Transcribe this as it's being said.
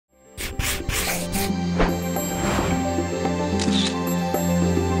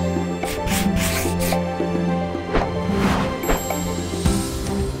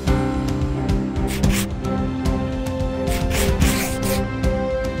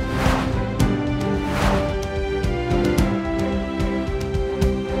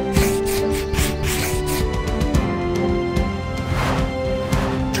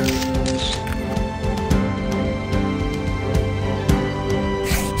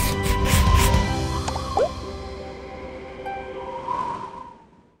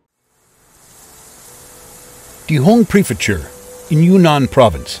Dihong Prefecture in Yunnan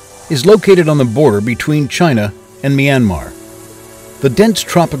province is located on the border between China and Myanmar. The dense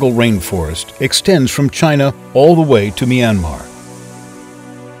tropical rainforest extends from China all the way to Myanmar.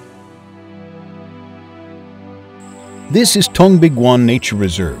 This is Tongbiguan Nature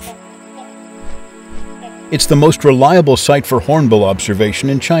Reserve. It's the most reliable site for hornbill observation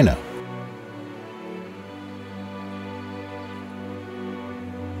in China.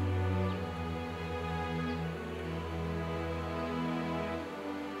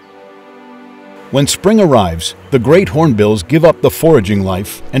 When spring arrives, the great hornbills give up the foraging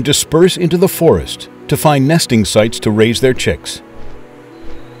life and disperse into the forest to find nesting sites to raise their chicks.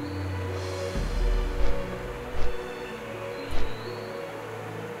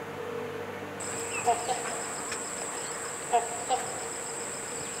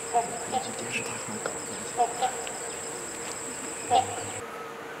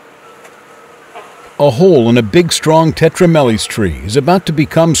 A hole in a big strong tetrameles tree is about to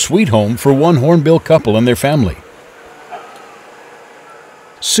become sweet home for one hornbill couple and their family.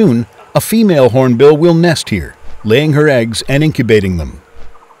 Soon, a female hornbill will nest here, laying her eggs and incubating them.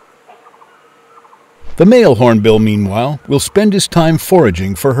 The male hornbill, meanwhile, will spend his time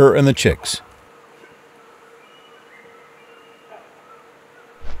foraging for her and the chicks.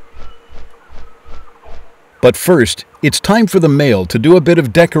 But first, it's time for the male to do a bit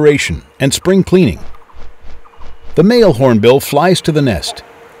of decoration and spring cleaning. The male hornbill flies to the nest,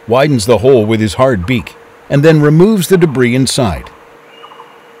 widens the hole with his hard beak, and then removes the debris inside.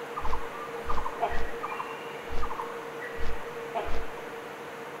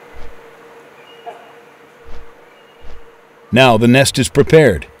 Now the nest is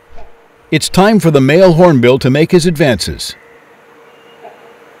prepared. It's time for the male hornbill to make his advances.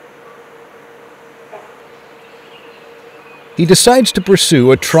 He decides to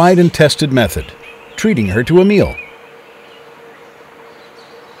pursue a tried and tested method, treating her to a meal.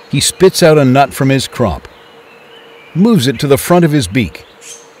 He spits out a nut from his crop, moves it to the front of his beak,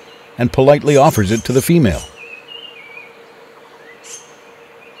 and politely offers it to the female.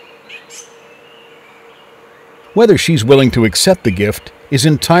 Whether she's willing to accept the gift is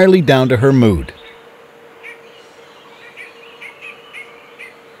entirely down to her mood.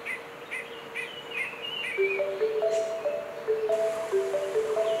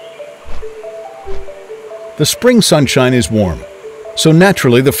 The spring sunshine is warm, so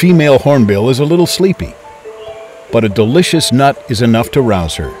naturally the female hornbill is a little sleepy. But a delicious nut is enough to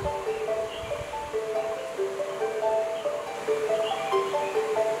rouse her.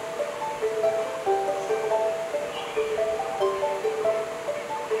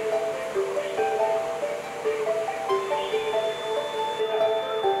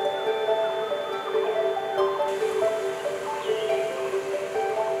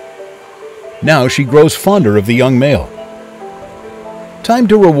 Now she grows fonder of the young male. Time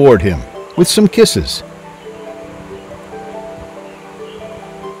to reward him with some kisses.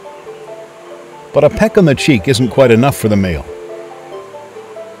 But a peck on the cheek isn't quite enough for the male.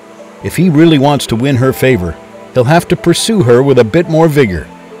 If he really wants to win her favor, he'll have to pursue her with a bit more vigor.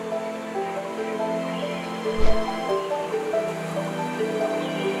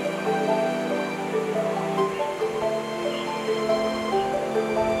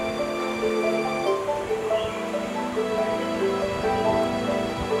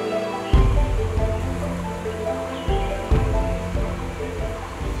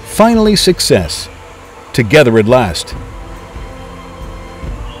 Finally, success. Together at last.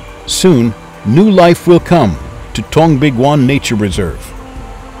 Soon, new life will come to Tongbiguan Nature Reserve.